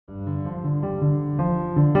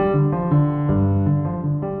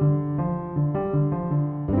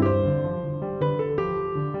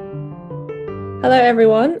Hello,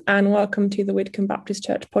 everyone, and welcome to the Widcombe Baptist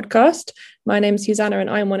Church podcast. My name is Susanna, and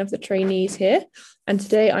I'm one of the trainees here. And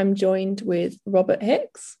today I'm joined with Robert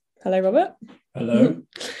Hicks. Hello, Robert. Hello.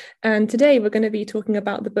 And today we're going to be talking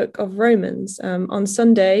about the book of Romans. On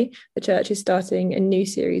Sunday, the church is starting a new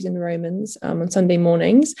series in Romans on Sunday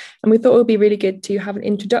mornings. And we thought it would be really good to have an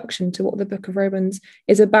introduction to what the book of Romans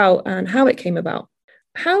is about and how it came about.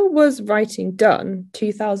 How was writing done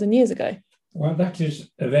 2,000 years ago? Well, that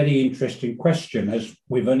is a very interesting question, as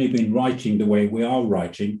we've only been writing the way we are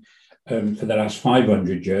writing for the last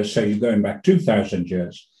 500 years, so you're going back 2,000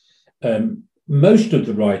 years. Most of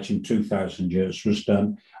the writing 2,000 years was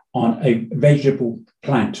done on a vegetable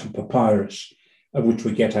plant, papyrus, of which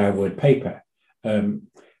we get our word paper. And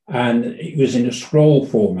it was in a scroll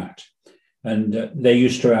format. And they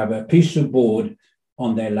used to have a piece of board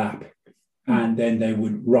on their lap, and then they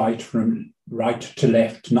would write from right to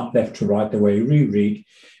left, not left to right, the way we read.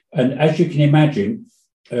 And as you can imagine,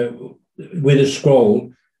 with a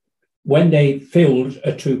scroll, when they filled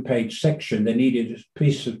a 2-page section, they needed a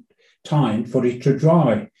piece of time for it to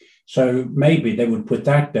dry. So maybe they would put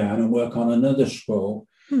that down and work on another scroll.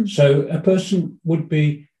 So a person would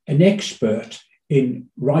be an expert in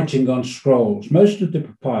writing on scrolls. Most of the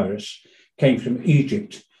papyrus came from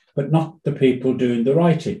Egypt, but not the people doing the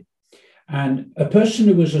writing. And a person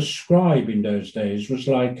who was a scribe in those days was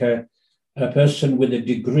like a person with a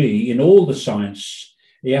degree in all the science.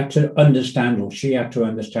 He had to understand, or she had to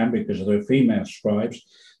understand, because there were female scribes,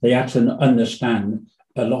 they had to understand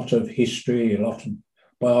a lot of history, a lot of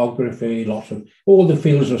biography, a lot of all the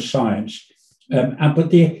fields of science.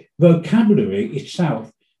 But the vocabulary itself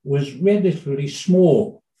was relatively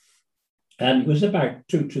small. And it was about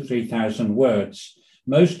 2,000 to 3,000 words.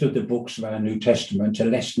 Most of the books of our New Testament are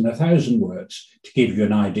less than 1,000 words, to give you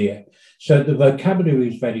an idea. So the vocabulary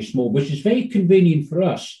is very small, which is very convenient for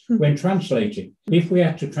us when translating. If we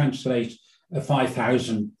had to translate a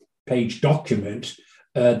 5,000-page document,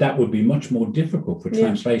 that would be much more difficult for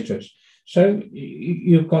translators. So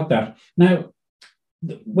you've got that. Now,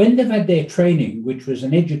 when they've had their training, which was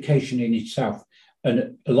an education in itself,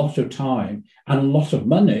 and a lot of time and a lot of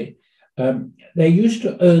money, they used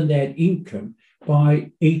to earn their income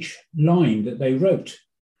by each line that they wrote.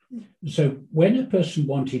 So when a person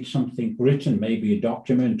wanted something written, maybe a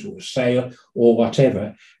document or a sale or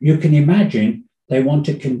whatever, you can imagine they want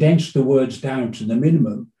to condense the words down to the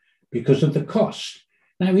minimum because of the cost.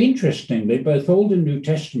 Now, interestingly, both Old and New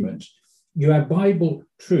Testament, you have Bible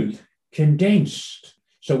truth condensed.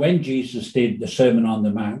 So when Jesus did the Sermon on the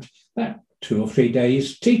Mount, that 2 or 3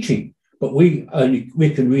 days teaching, but we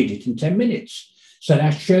can read it in 10 minutes. So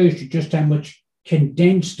that shows you just how much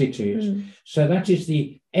condensed it is. So that is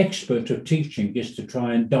the expert of teaching, is to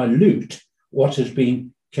try and dilute what has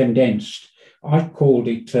been condensed. I called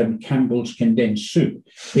it Campbell's condensed soup.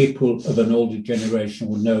 People of an older generation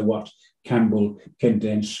will know what Campbell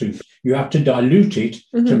condensed soup. You have to dilute it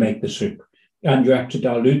to make the soup, and you have to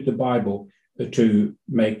dilute the Bible to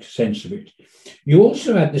make sense of it. You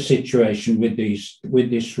also had the situation with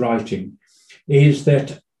this writing is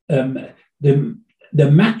that the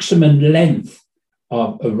maximum length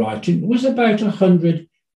of a writing was about 100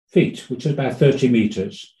 feet, which is about 30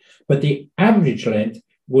 meters, but the average length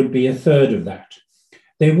would be a third of that.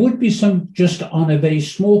 There would be some just on a very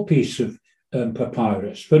small piece of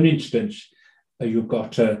papyrus. For instance, you've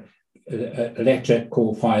got a letter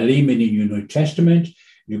called Philemon in your New Testament,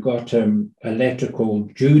 you've got a letter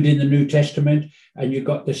called Jude in the New Testament, and you've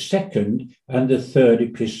got the second and the third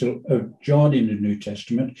epistle of John in the New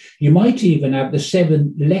Testament. You might even have the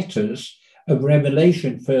 7 letters of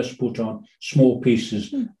Revelation first put on small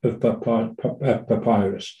pieces of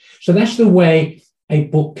papyrus. So that's the way a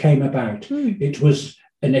book came about. It was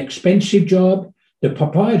an expensive job. The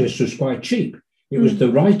papyrus was quite cheap. It was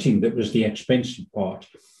the writing that was the expensive part.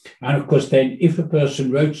 And of course, then if a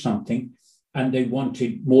person wrote something and they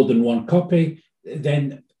wanted more than one copy,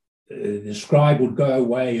 then the scribe would go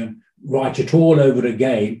away and write it all over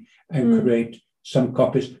again and create some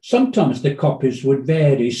copies. Sometimes the copies would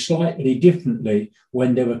vary slightly differently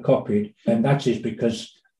when they were copied. And that is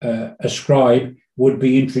because a scribe would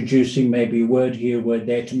be introducing maybe a word here, a word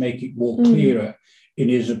there to make it more clearer in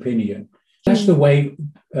his opinion. That's the way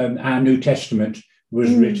our New Testament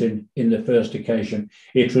was written in the first occasion.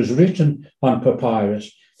 It was written on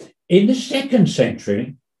papyrus. In the 2nd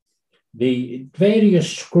century, the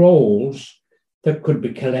various scrolls that could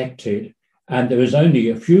be collected, and there was only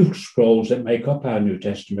a few scrolls that make up our New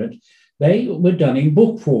Testament, they were done in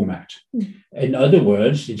book format. In other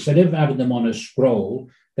words, instead of having them on a scroll,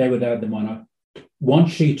 they would have them on one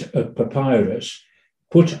sheet of papyrus,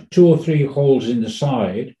 put 2 or 3 holes in the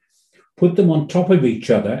side, put them on top of each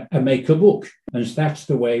other and make a book. And that's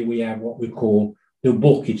the way we have what we call the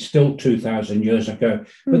book. It's still 2,000 years ago,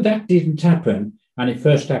 but that didn't happen. And it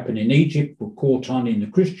first happened in Egypt, but caught on in the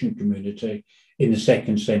Christian community in the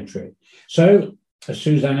 2nd century. So,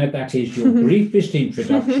 Susanna, that is your briefest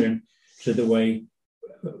introduction to the way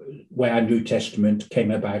where our New Testament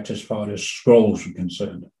came about as far as scrolls are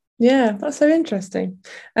concerned. Yeah, that's so interesting.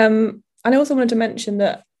 And I also wanted to mention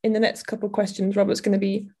that in the next couple of questions, Robert's going to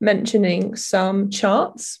be mentioning some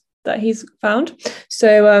charts that he's found.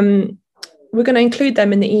 So we're going to include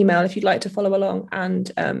them in the email if you'd like to follow along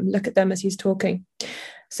and look at them as he's talking.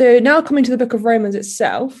 So now coming to the book of Romans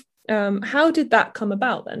itself, how did that come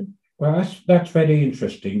about then? Well, that's very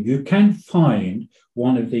interesting. You can find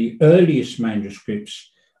one of the earliest manuscripts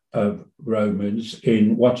of Romans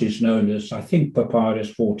in what is known as, I think, Papyrus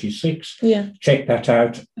 46. Yeah. Check that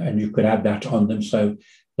out, and you could add that on them so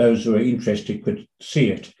those who are interested could see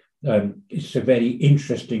it. It's a very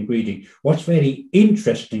interesting reading. What's very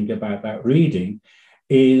interesting about that reading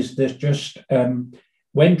is that just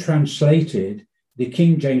when translated, the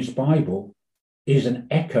King James Bible is an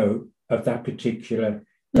echo of that particular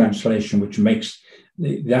translation, which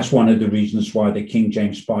that's one of the reasons why the King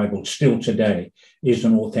James Bible still today is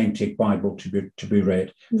an authentic Bible to be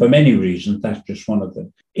read. For many reasons, that's just one of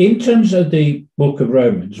them. In terms of the book of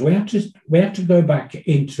Romans, we have to go back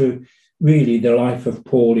into really the life of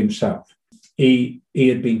Paul himself. He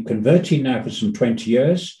had been converted now for some 20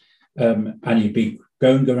 years, and he'd been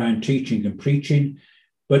going around teaching and preaching.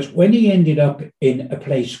 But when he ended up in a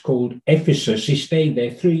place called Ephesus, he stayed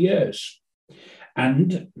there 3 years.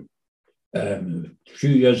 And a few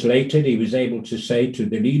years later, he was able to say to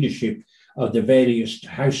the leadership of the various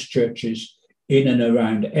house churches in and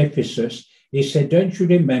around Ephesus, he said, don't you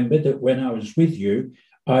remember that when I was with you,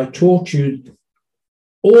 I taught you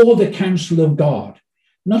all the counsel of God,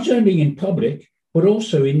 not only in public, but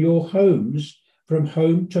also in your homes, from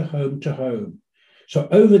home to home to home. So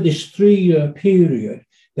over this 3-year period,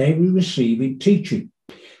 they were receiving teaching.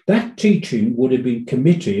 That teaching would have been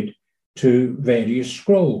committed to various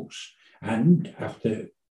scrolls. And after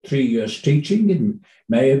 3 years teaching, it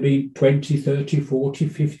may have been 20, 30, 40,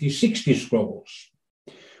 50, 60 scrolls.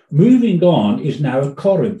 Moving on is now at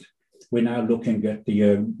Corinth. We're now looking at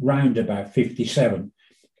the round about 57.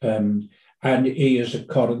 And he is at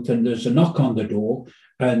Corinth, and there's a knock on the door,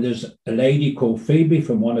 and there's a lady called Phoebe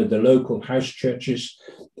from one of the local house churches,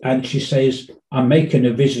 and she says, I'm making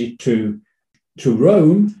a visit to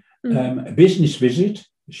Rome, a business visit.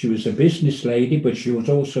 She was a business lady, but she was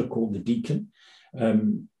also called the deacon,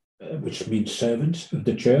 which means servant of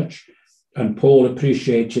the church. And Paul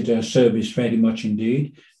appreciated her service very much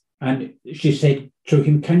indeed. And she said to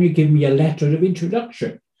him, can you give me a letter of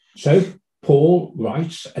introduction? So Paul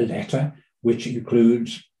writes a letter which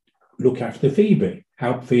includes, look after Phoebe,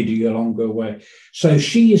 help Phoebe along her way. So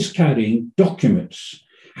she is carrying documents.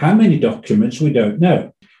 How many documents, we don't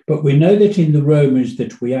know. But we know that in the Romans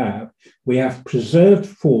that we have preserved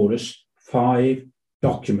for us 5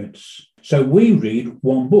 documents. So we read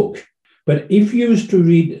one book. But if you was to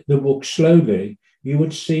read the book slowly, you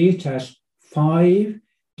would see it as 5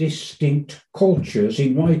 distinct cultures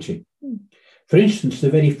in writing. For instance, the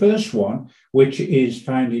very first one, which is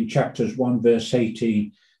found in chapters 1, verse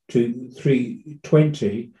 18 to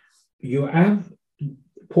 3:20, you have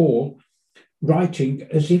Paul writing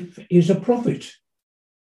as if he's a prophet.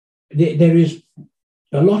 There is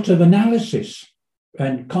a lot of analysis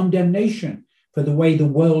and condemnation for the way the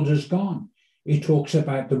world has gone. He talks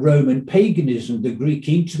about the Roman paganism, the Greek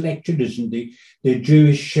intellectualism, the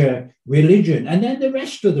Jewish religion, and then the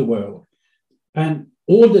rest of the world. And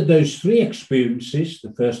all of those 3 experiences,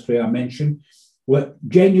 the first 3 I mentioned, were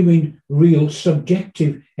genuine, real,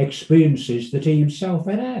 subjective experiences that he himself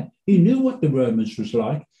had had. He knew what the Romans was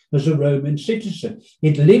like as a Roman citizen.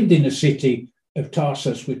 He'd lived in a city of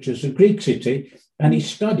Tarsus, which is a Greek city, and he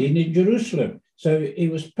studied in Jerusalem. So he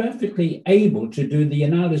was perfectly able to do the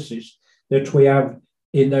analysis that we have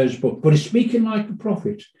in those books. But he's speaking like a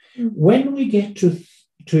prophet. When we get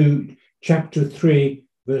to chapter 3,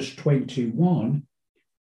 verse 21,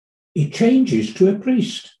 he changes to a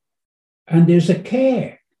priest. And there's a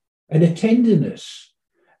care and a tenderness.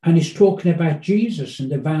 And he's talking about Jesus and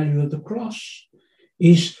the value of the cross.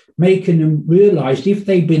 He's making them realize if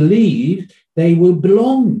they believe, they will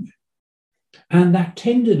belong. And that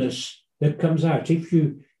tenderness that comes out, if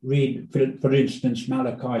you read, for instance,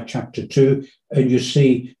 Malachi chapter 2, and you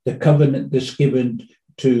see the covenant that's given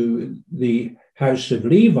to the house of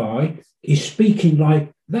Levi, he's speaking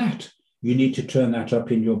like that. You need to turn that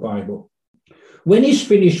up in your Bible. When he's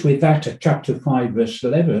finished with that at chapter 5, verse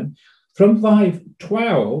 11, From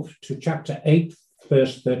 5:12 to chapter 8,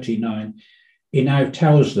 verse 39, he now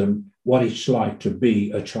tells them what it's like to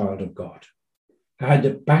be a child of God. How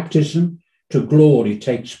the baptism to glory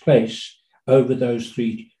takes place over those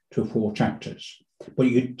 3 to 4 chapters. But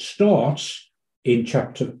it starts in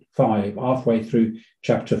chapter 5, halfway through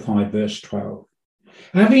chapter 5, verse 12.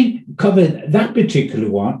 Having covered that particular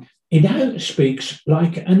one, it now speaks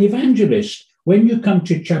like an evangelist. When you come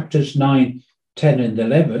to chapters 9, 10, and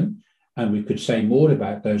 11, and we could say more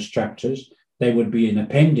about those chapters, they would be an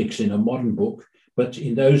appendix in a modern book, but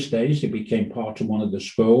in those days it became part of one of the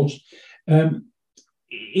scrolls.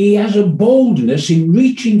 He has a boldness in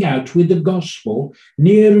reaching out with the gospel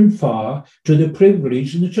near and far to the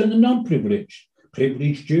privileged and to the non-privileged,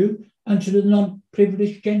 privileged Jew and to the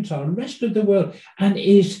non-privileged Gentile and rest of the world. And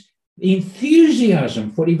his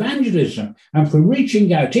enthusiasm for evangelism and for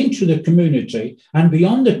reaching out into the community and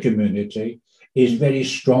beyond the community is very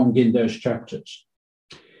strong in those chapters.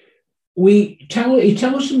 He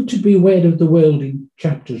tells them to beware of the world in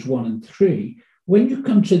chapters 1 and 3. When you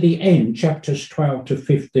come to the end, chapters 12 to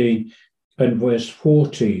 15 and verse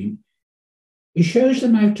 14, he shows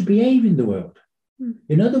them how to behave in the world.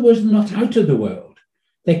 In other words, they're not out of the world.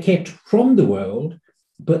 They're kept from the world,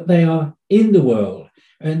 but they are in the world.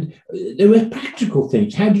 And there are practical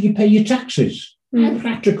things. How do you pay your taxes? How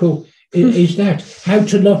practical is that? How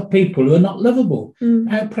to love people who are not lovable?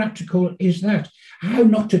 How practical is that? How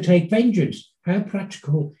not to take vengeance? How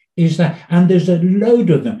practical is that? And there's a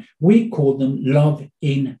load of them. We call them love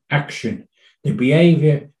in action, the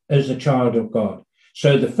behavior as a child of God.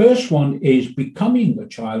 So the first one is becoming a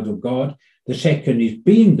child of God. The second is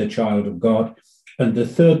being the child of God. And the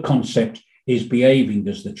third concept is behaving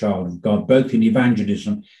as the child of God, both in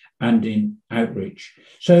evangelism and in outreach.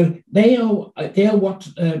 So they are what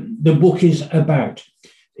the book is about.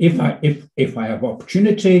 If I have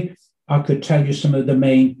opportunity, I could tell you some of the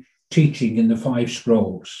main teaching in the 5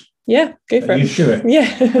 scrolls. Yeah, go for it. Are you sure?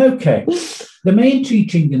 Yeah. Okay. The main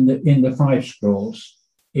teaching in the 5 scrolls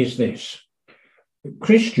is this.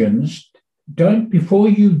 Christians, don't, before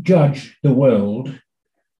you judge the world,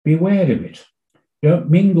 beware of it. Don't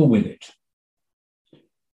mingle with it.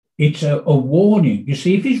 It's a warning. You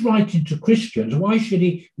see, if he's writing to Christians, why should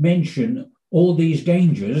he mention all these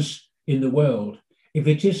dangers in the world if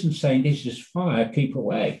it isn't saying this is fire, keep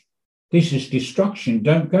away? This is destruction,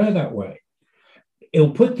 don't go that way.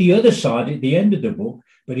 He'll put the other side at the end of the book,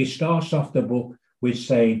 but he starts off the book with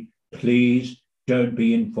saying, please don't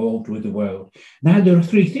be involved with the world. Now, there are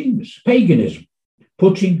 3 things. Paganism,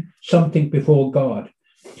 putting something before God.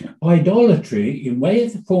 Idolatry, in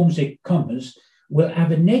whatever forms it comes, will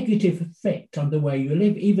have a negative effect on the way you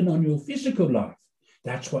live, even on your physical life.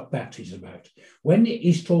 That's what that is about. When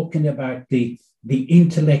he's talking about the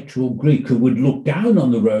intellectual Greek who would look down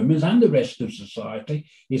on the Romans and the rest of society,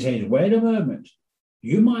 he says, wait a moment,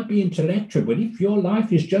 you might be intellectual, but if your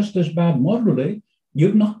life is just as bad morally,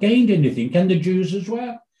 you've not gained anything, and the Jews as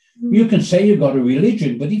well. You can say you've got a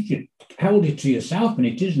religion, but if you held it to yourself and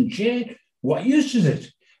it isn't shared, what use is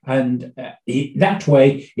it? And that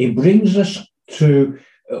way, it brings us to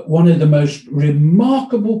one of the most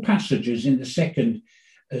remarkable passages in the second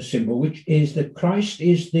symbol, which is that Christ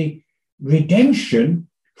is the redemption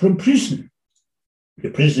from prison. The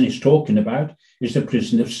prison he's talking about is the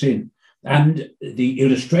prison of sin. And the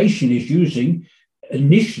illustration he's using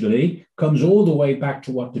initially comes all the way back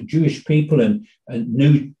to what the Jewish people and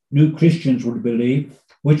new Christians would believe,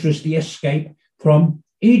 which was the escape from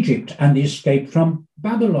Egypt and the escape from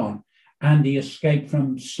Babylon and the escape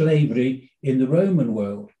from slavery in the Roman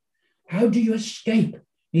world. How do you escape?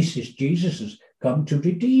 He says Jesus has come to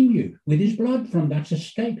redeem you with his blood from that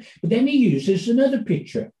escape. But then he uses another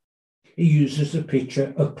picture. He uses the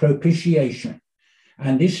picture of propitiation.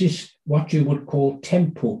 And this is what you would call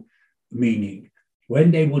temple meaning,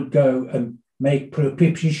 when they would go and make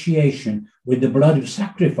propitiation with the blood of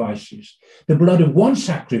sacrifices. The blood of one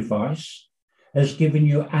sacrifice has given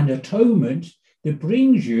you an atonement that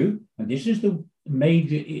brings you, and this is the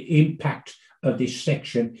major impact of this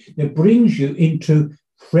section, that brings you into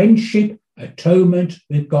friendship, atonement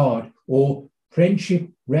with God, or friendship,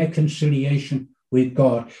 reconciliation with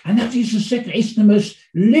God. And that is it's the most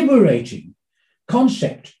liberating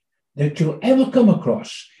concept that you'll ever come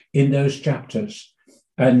across in those chapters.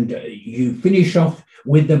 And you finish off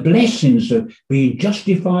with the blessings of being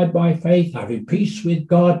justified by faith, having peace with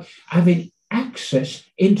God, having access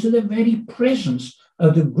into the very presence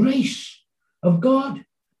of the grace of God.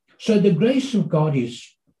 So the grace of God is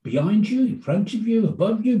behind you, in front of you,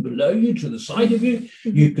 above you, below you, to the side of you.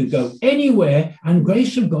 You can go anywhere and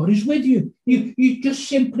grace of God is with you. You just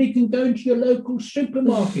simply can go into your local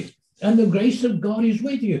supermarket and the grace of God is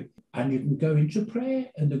with you. And you can go into prayer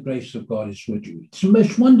and the grace of God is with you. It's the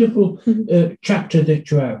most wonderful chapter that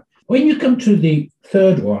you have. When you come to the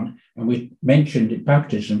third one, and we mentioned it,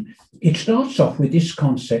 baptism, it starts off with this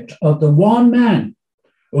concept of the one man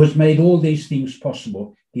who has made all these things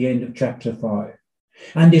possible, the end of chapter 5.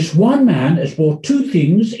 And this one man has brought two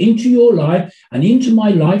things into your life and into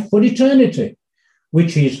my life for eternity,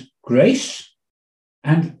 which is grace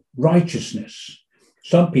and righteousness.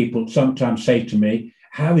 Some people sometimes say to me,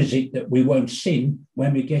 how is it that we won't sin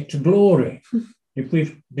when we get to glory? If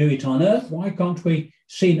we do it on earth, why can't we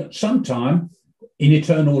sin at some time in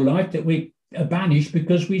eternal life that we are banished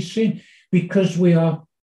because we sin? Because we are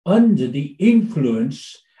under the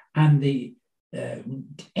influence and the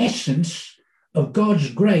essence of God's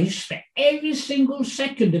grace for every single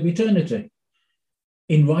second of eternity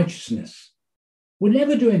in righteousness. We'll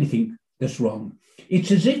never do anything that's wrong.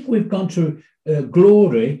 It's as if we've gone to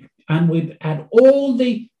glory and we've had all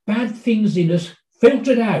the bad things in us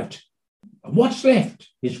filtered out. And what's left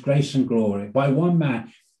is grace and glory by one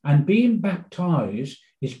man. And being baptized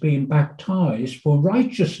is being baptized for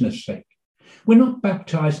righteousness' sake. We're not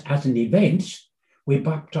baptized as an event. We're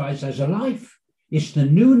baptized as a life. It's the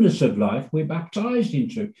newness of life we're baptized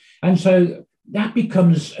into. And so that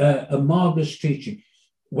becomes a marvelous teaching.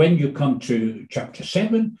 When you come to chapter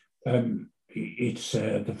 7, it's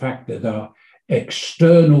the fact that there are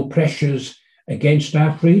external pressures against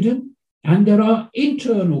our freedom, and there are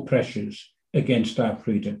internal pressures against our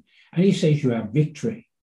freedom. And he says you have victory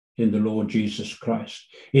in the Lord Jesus Christ.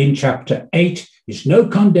 In chapter 8, there's no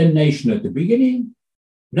condemnation at the beginning,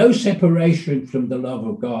 no separation from the love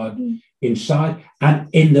of God inside. And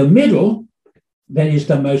in the middle, there is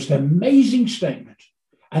the most amazing statement.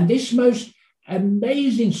 And this most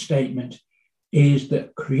amazing statement is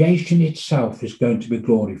that creation itself is going to be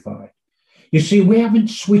glorified. You see, we haven't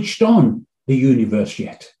switched on the universe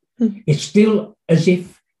yet. It's still as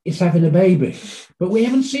if it's having a baby, but we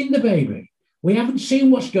haven't seen the baby. We haven't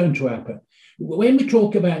seen what's going to happen. When we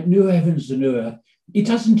talk about new heavens and new earth, it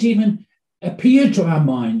hasn't even appeared to our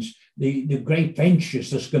minds the great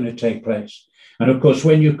ventures that's going to take place. And of course,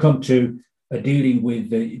 when you come to dealing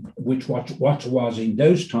with what was in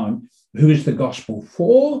those times, who is the gospel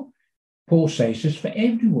for? Paul says it's for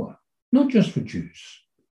everyone, not just for Jews.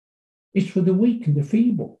 It's for the weak and the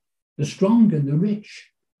feeble, the strong and the rich,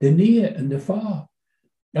 the near and the far.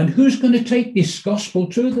 And who's going to take this gospel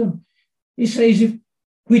to them? He says, if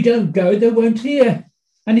we don't go, they won't hear.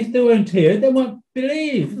 And if they won't hear, they won't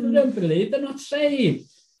believe. If they don't believe, they're not saved.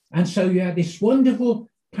 And so you have this wonderful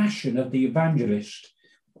passion of the evangelist.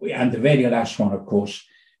 And the very last one, of course,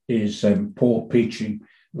 is Paul preaching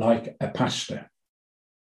like a pastor.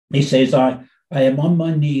 He says, I am on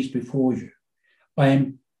my knees before you. I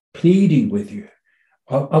am pleading with you.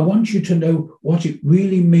 I want you to know what it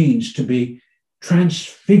really means to be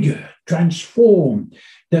transfigured, transformed,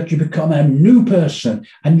 that you become a new person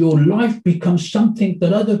and your life becomes something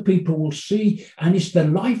that other people will see, and it's the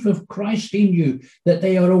life of Christ in you that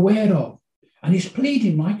they are aware of. And he's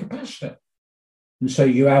pleading like a pastor. And so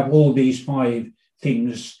you have all these 5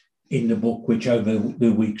 things in the book, which over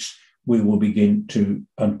the weeks we will begin to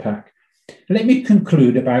unpack. Let me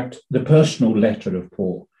conclude about the personal letter of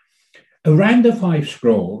Paul. Around the 5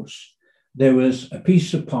 scrolls, there was a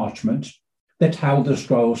piece of parchment that held the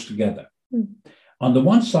scrolls together. On the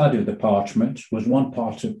one side of the parchment was one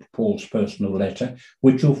part of Paul's personal letter,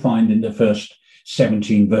 which you'll find in the first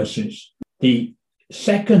 17 verses. The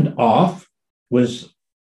second half was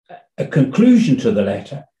a conclusion to the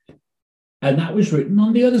letter, and that was written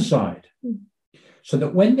on the other side. So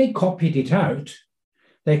that when they copied it out,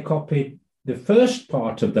 they copied the first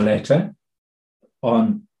part of the letter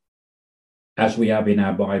on, as we have in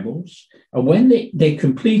our Bibles, and when they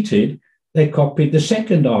completed, they copied the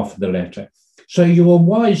second half of the letter. So you are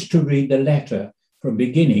wise to read the letter from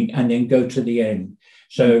beginning and then go to the end.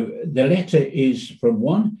 So the letter is from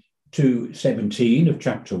 1 to 17 of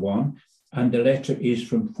chapter 1, and the letter is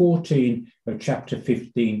from 14 of chapter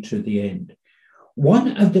 15 to the end.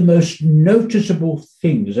 One of the most noticeable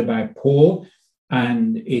things about Paul,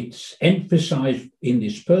 and it's emphasized in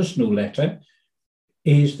this personal letter,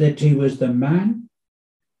 is that he was the man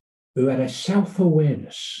who had a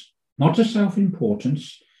self-awareness, not a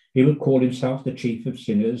self-importance. He would call himself the chief of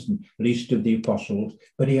sinners and least of the apostles,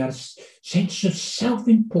 but he had a sense of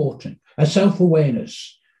self-importance, a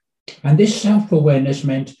self-awareness. And this self-awareness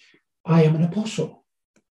meant, I am an apostle,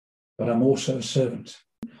 but I'm also a servant.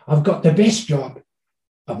 I've got the best job.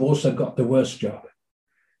 I've also got the worst job.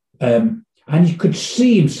 And he could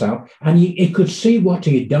see himself, and he could see what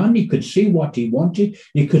he had done. He could see what he wanted.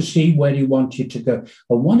 He could see where he wanted to go.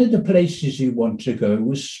 And one of the places he wanted to go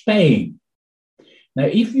was Spain. Now,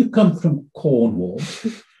 if you come from Cornwall,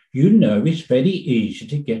 you know it's very easy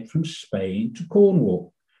to get from Spain to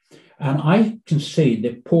Cornwall. And I can see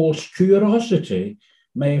that Paul's curiosity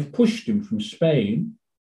may have pushed him from Spain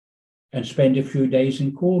and spend a few days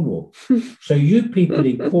in Cornwall. So you people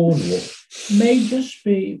in Cornwall may just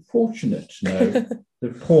be fortunate to know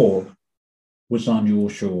that Paul was on your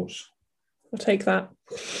shores. I'll take that.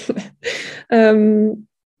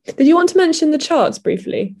 Did you want to mention the charts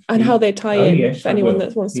briefly and how they tie in, yes, for anyone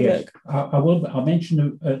that wants to look? I will. I'll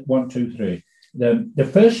mention 1, 2, 3. The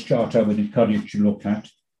first chart I would encourage you to look at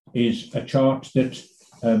is a chart that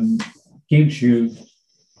gives you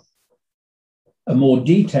a more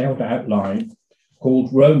detailed outline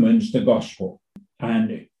called Romans, the Gospel.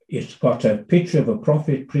 And it's got a picture of a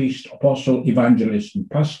prophet, priest, apostle, evangelist, and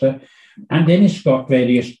pastor. And then it's got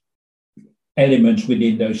various elements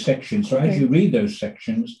within those sections. So as you read those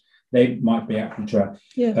sections, they might be applicable to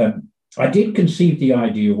that. I did conceive the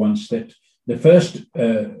idea once that the first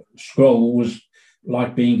scroll was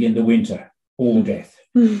like being in the winter, all death.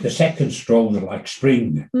 The second scroll was like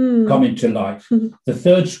spring, coming to life. The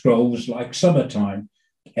third scroll was like summertime,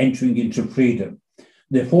 entering into freedom.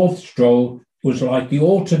 The fourth scroll was like the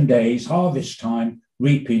autumn days, harvest time,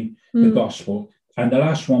 reaping the gospel. And the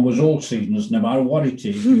last one was all seasons, no matter what it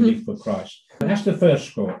is, you live for Christ. That's the first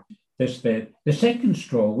scroll. That's there. The second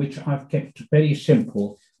scroll, which I've kept very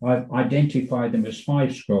simple, I've identified them as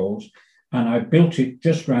 5 scrolls, and I've built it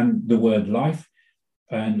just around the word life.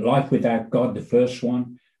 And life without God, the first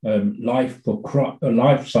one, life through Christ,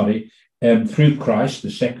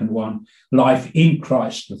 the second one, life in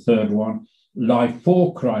Christ, the third one, life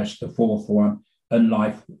for Christ, the fourth one, and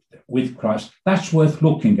life with Christ. That's worth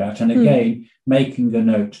looking at. And again, making a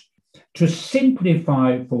note. To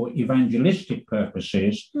simplify for evangelistic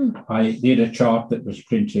purposes, I did a chart that was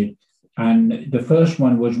printed. And the first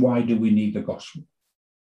one was, why do we need the gospel?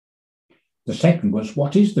 The second was,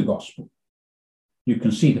 what is the gospel? You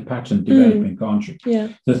can see the pattern developing, can't you? Yeah.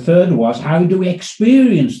 The third was, how do we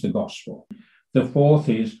experience the gospel? The fourth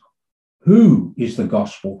is, who is the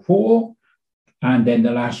gospel for? And then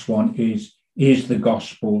the last one is the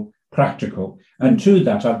gospel practical? And to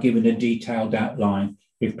that, I've given a detailed outline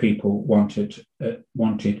if people want it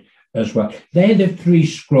as well. They're the 3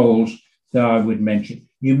 scrolls that I would mention.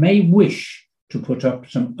 You may wish to put up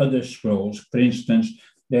some other scrolls. For instance,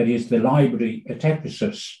 there is the library at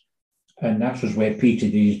Ephesus, and that was where Peter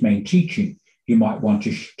did his main teaching. You might want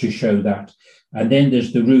to show that. And then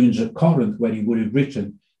there's the ruins of Corinth, where he would have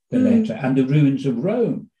written the letter, and the ruins of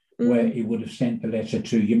Rome, where he would have sent the letter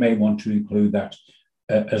to. You may want to include that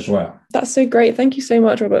as well. That's so great. Thank you so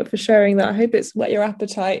much, Robert, for sharing that. I hope it's whet your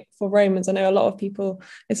appetite for Romans. I know a lot of people,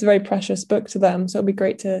 it's a very precious book to them, so it'll be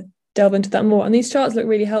great to delve into that more. And these charts look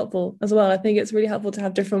really helpful as well. I think it's really helpful to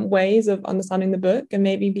have different ways of understanding the book, and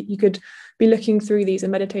maybe you could be looking through these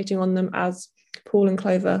and meditating on them as Paul and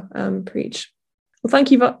Clover preach. Well,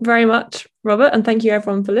 thank you very much, Robert, and thank you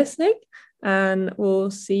everyone for listening, and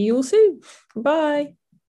we'll see you all soon. Bye.